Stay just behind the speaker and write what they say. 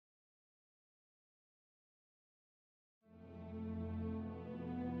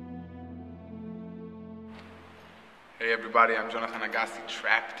Hey everybody, I'm Jonathan Agassi,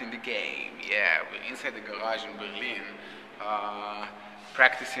 trapped in the game. Yeah, we're inside the garage in Berlin,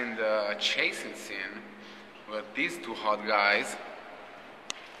 practicing the chasing scene with these two hot guys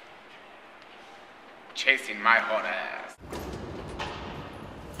chasing my hot ass.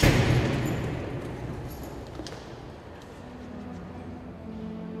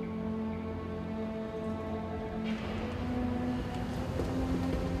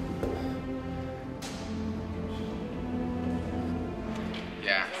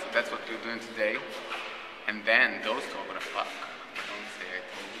 Yeah, so that's what we're doing today. And then those two are gonna fuck. Don't say I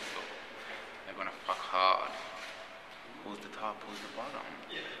told you so. They're gonna fuck hard. Who's the top, who's the bottom?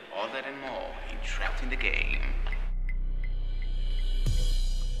 All that and more in Trapped in the Game.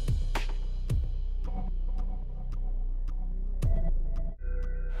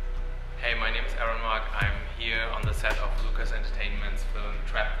 Hey, my name is Aaron Mark. I'm here on the set of Lucas Entertainment's film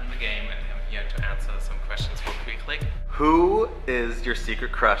Trapped in the Game, and I'm here to answer some questions for queerclick. Who is your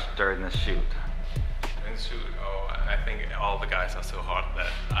secret crush during this shoot? During the shoot, I think all the guys are so hot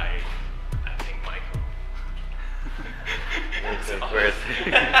that I think Michael. Where is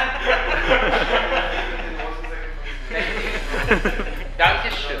he?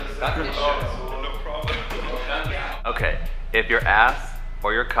 Oh, no problem. Okay, if your ass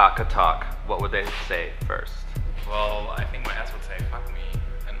or your cock could talk, what would they say first? Well, I think my ass would say fuck me,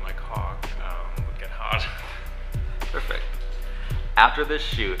 and my cock would get hard. Perfect. After this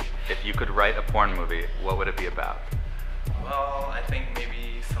shoot, if you could write a porn movie, what would it be about? Well, I think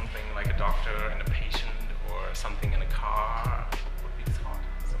maybe something like a doctor and a patient, or something in a car would be hot.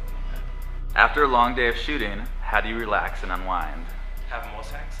 Something like that. After a long day of shooting, how do you relax and unwind? Have more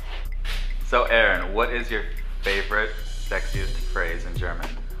sex? So Aaron, what is your favorite, sexiest phrase in German?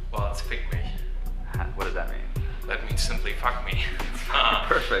 Well, it's fick mich. What does that mean? That means simply fuck me.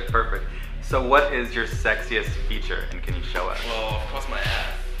 Perfect, perfect. So what is your sexiest feature, and can you show us? Well, of course my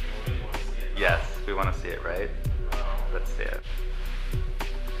ass. You really want to see it? Yes, we want to see it, right? Let's see it.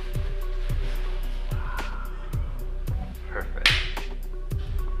 Perfect.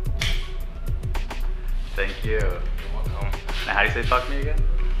 Thank you. You're welcome. Now, how do you say fuck me again?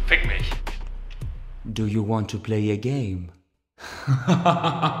 Fick mich. Do you want to play a game?